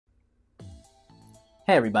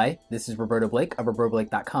Hey everybody, this is Roberto Blake of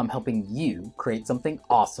robertoblake.com helping you create something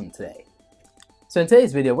awesome today. So in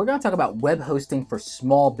today's video, we're going to talk about web hosting for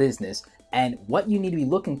small business and what you need to be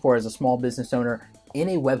looking for as a small business owner in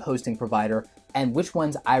a web hosting provider and which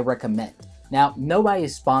ones I recommend. Now, nobody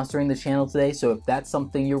is sponsoring the channel today, so if that's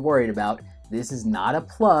something you're worried about, this is not a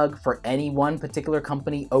plug for any one particular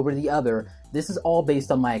company over the other. This is all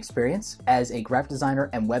based on my experience as a graphic designer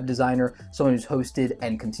and web designer, someone who's hosted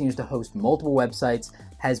and continues to host multiple websites,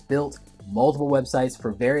 has built multiple websites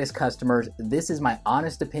for various customers. This is my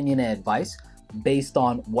honest opinion and advice based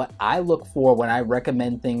on what I look for when I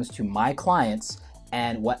recommend things to my clients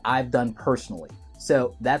and what I've done personally.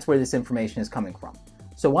 So that's where this information is coming from.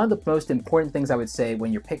 So one of the most important things I would say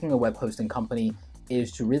when you're picking a web hosting company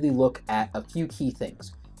is to really look at a few key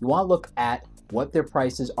things. You want to look at what their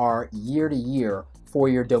prices are year to year for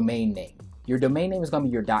your domain name. Your domain name is going to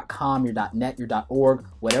be your .com, your .net, your .org,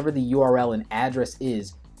 whatever the URL and address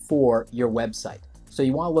is for your website. So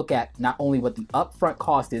you want to look at not only what the upfront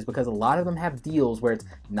cost is, because a lot of them have deals where it's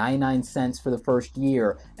 99 cents for the first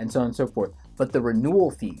year and so on and so forth, but the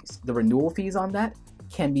renewal fees. The renewal fees on that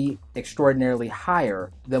can be extraordinarily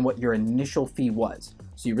higher than what your initial fee was.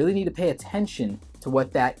 So you really need to pay attention to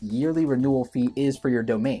what that yearly renewal fee is for your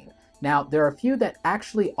domain. Now, there are a few that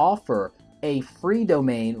actually offer a free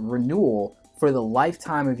domain renewal for the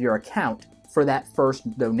lifetime of your account for that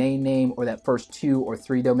first domain name or that first 2 or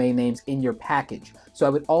 3 domain names in your package. So I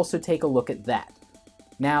would also take a look at that.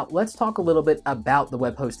 Now, let's talk a little bit about the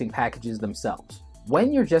web hosting packages themselves.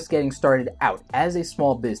 When you're just getting started out as a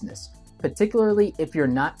small business, particularly if you're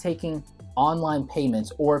not taking online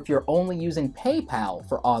payments or if you're only using PayPal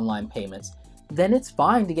for online payments, then it's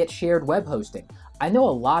fine to get shared web hosting. I know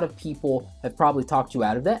a lot of people have probably talked you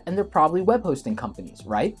out of that, and they're probably web hosting companies,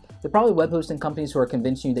 right? They're probably web hosting companies who are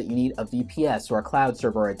convincing you that you need a VPS or a cloud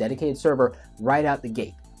server or a dedicated server right out the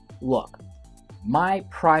gate. Look, my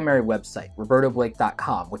primary website,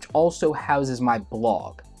 robertoblake.com, which also houses my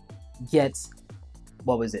blog, gets,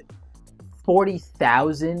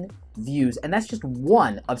 40,000 views, and that's just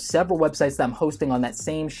one of several websites that I'm hosting on that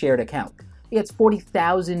same shared account. It gets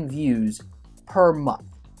 40,000 views per month.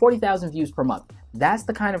 40,000 views per month. That's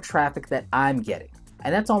the kind of traffic that I'm getting,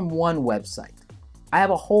 and that's on one website. I have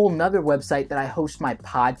a whole nother website that I host my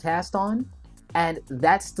podcast on, and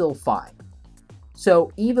that's still fine.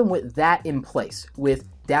 So even with that in place, with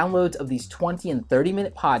downloads of these 20 and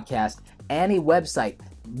 30-minute podcasts and a website,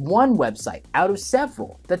 one website out of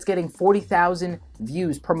several that's getting 40,000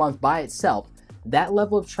 views per month by itself, that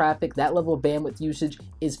level of traffic, that level of bandwidth usage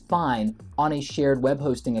is fine on a shared web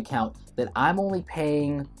hosting account that I'm only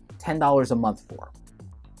paying $10 a month for.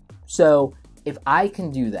 So if I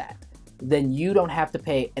can do that, then you don't have to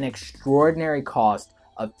pay an extraordinary cost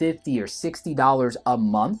of $50 or $60 a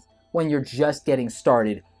month when you're just getting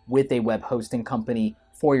started with a web hosting company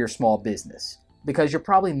for your small business, because you're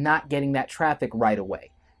probably not getting that traffic right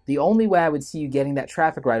away. The only way I would see you getting that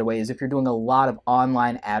traffic right away is if you're doing a lot of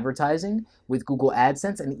online advertising with Google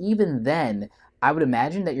AdSense, and even then, I would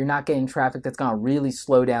imagine that you're not getting traffic that's going to really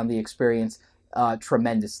slow down the experience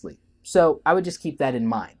tremendously. So I would just keep that in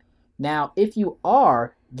mind. Now, if you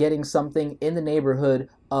are getting something in the neighborhood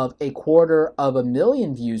of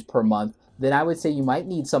 250,000 views per month, then I would say you might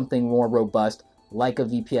need something more robust like a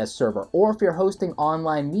VPS server. Or if you're hosting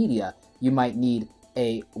online media, you might need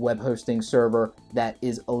a web hosting server that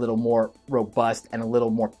is a little more robust and a little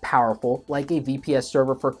more powerful, like a VPS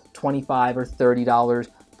server for $25 or $30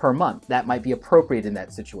 per month. That might be appropriate in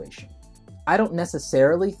that situation. I don't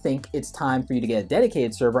necessarily think it's time for you to get a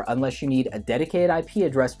dedicated server unless you need a dedicated IP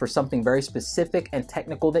address for something very specific and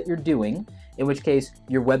technical that you're doing, in which case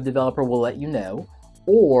your web developer will let you know,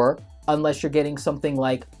 or unless you're getting something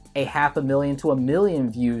like 500,000 to 1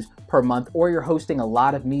 million views per month, or you're hosting a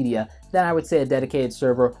lot of media, then I would say a dedicated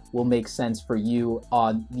server will make sense for you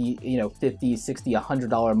on the $50, $60,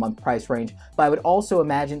 $100 a month price range. But I would also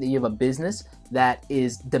imagine that you have a business that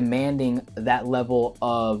is demanding that level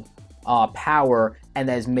of power and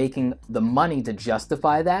that is making the money to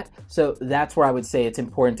justify that. So that's where I would say it's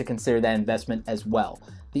important to consider that investment as well.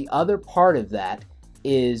 The other part of that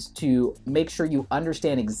is to make sure you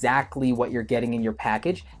understand exactly what you're getting in your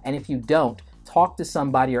package, and if you don't, talk to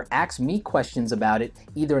somebody or ask me questions about it,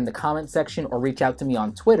 either in the comment section or reach out to me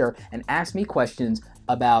on Twitter and ask me questions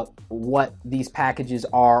about what these packages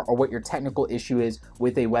are or what your technical issue is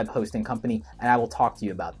with a web hosting company, and I will talk to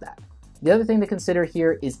you about that. The other thing to consider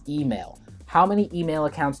here is email. How many email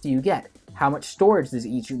accounts do you get? How much storage does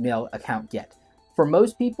each email account get? For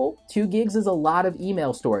most people, 2 gigs is a lot of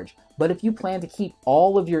email storage, but if you plan to keep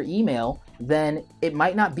all of your email, then it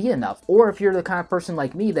might not be enough. Or if you're the kind of person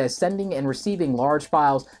like me that is sending and receiving large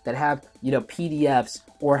files that have, PDFs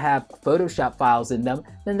or have Photoshop files in them,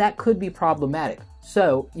 then that could be problematic.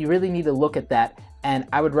 So you really need to look at that. And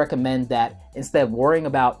I would recommend that instead of worrying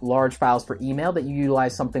about large files for email, that you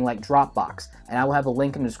utilize something like Dropbox. And I will have a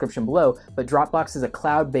link in the description below, but Dropbox is a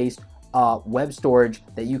cloud-based web storage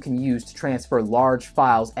that you can use to transfer large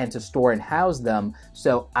files and to store and house them.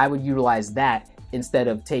 So I would utilize that instead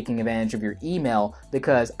of taking advantage of your email,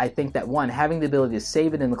 because I think that one, having the ability to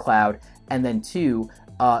save it in the cloud, and then two,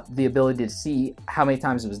 the ability to see how many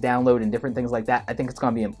times it was downloaded and different things like that, I think it's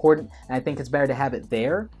going to be important, and I think it's better to have it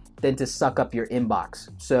there than to suck up your inbox.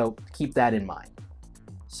 So keep that in mind.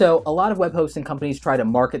 So a lot of web hosting companies try to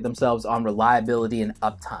market themselves on reliability and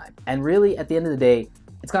uptime, and really at the end of the day,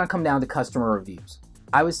 it's going to come down to customer reviews.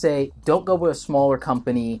 I would say don't go with a smaller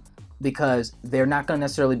company because they're not going to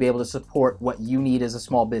necessarily be able to support what you need as a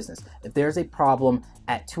small business. If there's a problem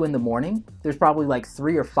at 2 in the morning, there's probably like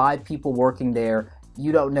 3 or 5 people working there.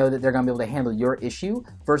 You don't know that they're going to be able to handle your issue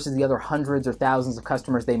versus the other hundreds or thousands of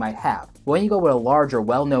customers they might have. When you go with a larger,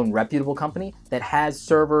 well-known, reputable company that has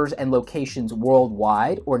servers and locations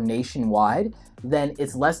worldwide or nationwide, then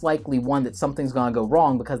it's less likely, one, that something's going to go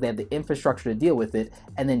wrong because they have the infrastructure to deal with it,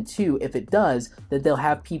 and then two, if it does, that they'll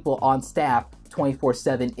have people on staff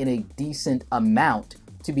 24/7 in a decent amount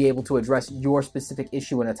to be able to address your specific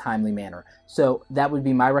issue in a timely manner. So that would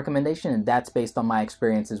be my recommendation, and that's based on my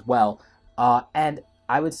experience as well. And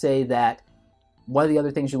I would say that one of the other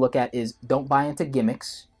things you look at is don't buy into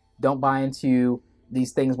gimmicks. Don't buy into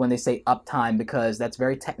these things when they say uptime, because that's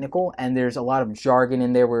very technical and there's a lot of jargon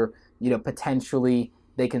in there where, potentially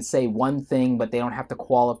they can say one thing, but they don't have to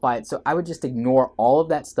qualify it. So I would just ignore all of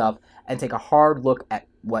that stuff and take a hard look at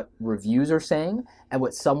what reviews are saying and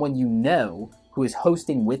what someone who is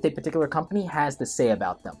hosting with a particular company has to say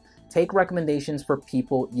about them. Take recommendations for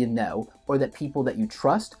people or that people that you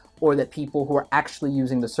trust, or that people who are actually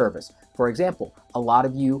using the service. For example, a lot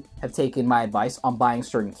of you have taken my advice on buying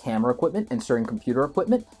certain camera equipment and certain computer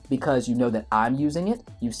equipment because you know that I'm using it,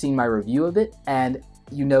 you've seen my review of it, and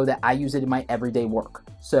you know that I use it in my everyday work.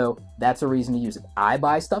 So that's a reason to use it. I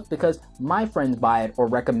buy stuff because my friends buy it or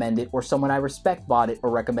recommend it, or someone I respect bought it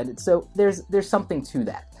or recommended it. So there's something to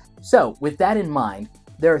that. So with that in mind,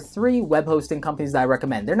 there are 3 web hosting companies that I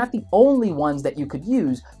recommend. They're not the only ones that you could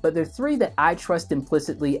use, but they're 3 that I trust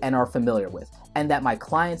implicitly and are familiar with, and that my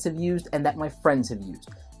clients have used and that my friends have used.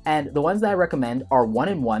 And the ones that I recommend are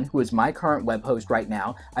 1&1, who is my current web host right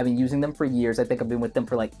now. I've been using them for years. I think I've been with them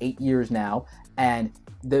for like 8 years now. And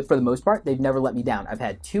for the most part, they've never let me down. I've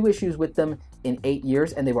had 2 issues with them in 8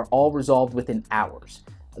 years, and they were all resolved within hours.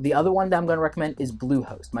 The other one that I'm going to recommend is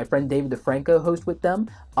Bluehost. My friend David DeFranco hosts with them.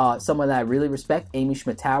 Someone that I really respect, Amy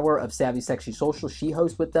Schmittauer of Savvy Sexy Social, she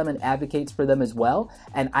hosts with them and advocates for them as well.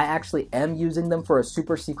 And I actually am using them for a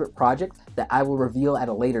super secret project that I will reveal at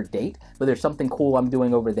a later date. But there's something cool I'm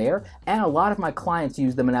doing over there. And a lot of my clients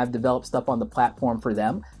use them, and I've developed stuff on the platform for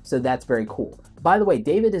them. So that's very cool. By the way,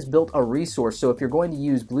 David has built a resource, so if you're going to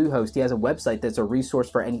use Bluehost, he has a website that's a resource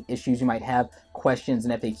for any issues you might have, questions,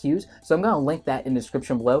 and FAQs. So I'm going to link that in the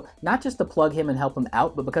description below, not just to plug him and help him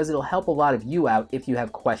out, but because it'll help a lot of you out if you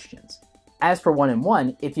have questions. As for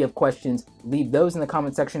 1&1, if you have questions, leave those in the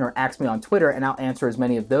comment section or ask me on Twitter, and I'll answer as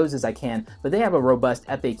many of those as I can, but they have a robust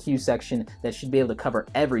FAQ section that should be able to cover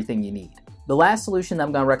everything you need. The last solution that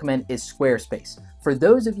I'm going to recommend is Squarespace. For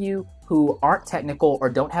those of you who aren't technical or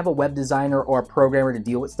don't have a web designer or a programmer to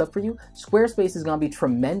deal with stuff for you, Squarespace is going to be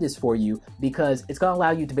tremendous for you because it's going to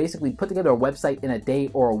allow you to basically put together a website in a day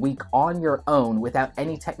or a week on your own without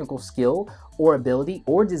any technical skill or ability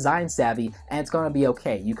or design savvy, and it's going to be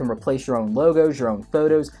okay. You can replace your own logos, your own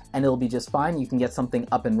photos, and it'll be just fine. You can get something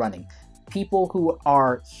up and running. People who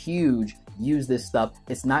are huge use this stuff.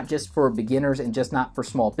 It's not just for beginners and just not for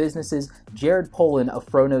small businesses. Jared Polin of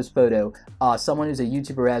Frono's Photo, someone who's a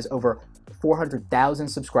YouTuber who has over 400,000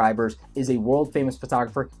 subscribers, is a world famous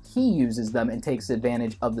photographer. He uses them and takes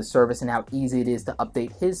advantage of the service and how easy it is to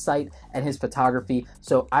update his site and his photography.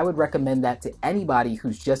 So I would recommend that to anybody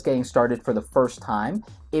who's just getting started for the first time.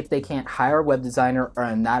 If they can't hire a web designer or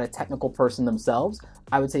are not a technical person themselves,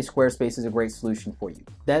 I would say Squarespace is a great solution for you.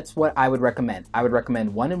 That's what I would recommend. I would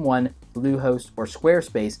recommend 1&1, Bluehost, or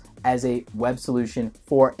Squarespace as a web solution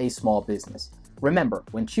for a small business. Remember,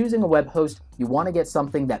 when choosing a web host, you want to get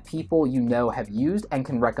something that people you know have used and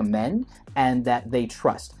can recommend and that they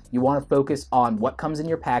trust. You want to focus on what comes in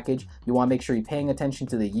your package. You want to make sure you're paying attention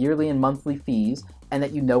to the yearly and monthly fees and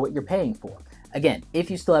that you know what you're paying for. Again,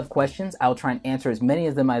 if you still have questions, I'll try and answer as many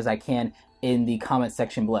of them as I can in the comment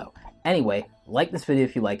section below. Anyway, like this video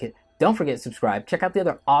if you like it. Don't forget to subscribe. Check out the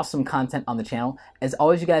other awesome content on the channel. As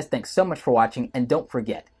always, you guys, thanks so much for watching, and don't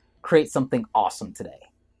forget, create something awesome today.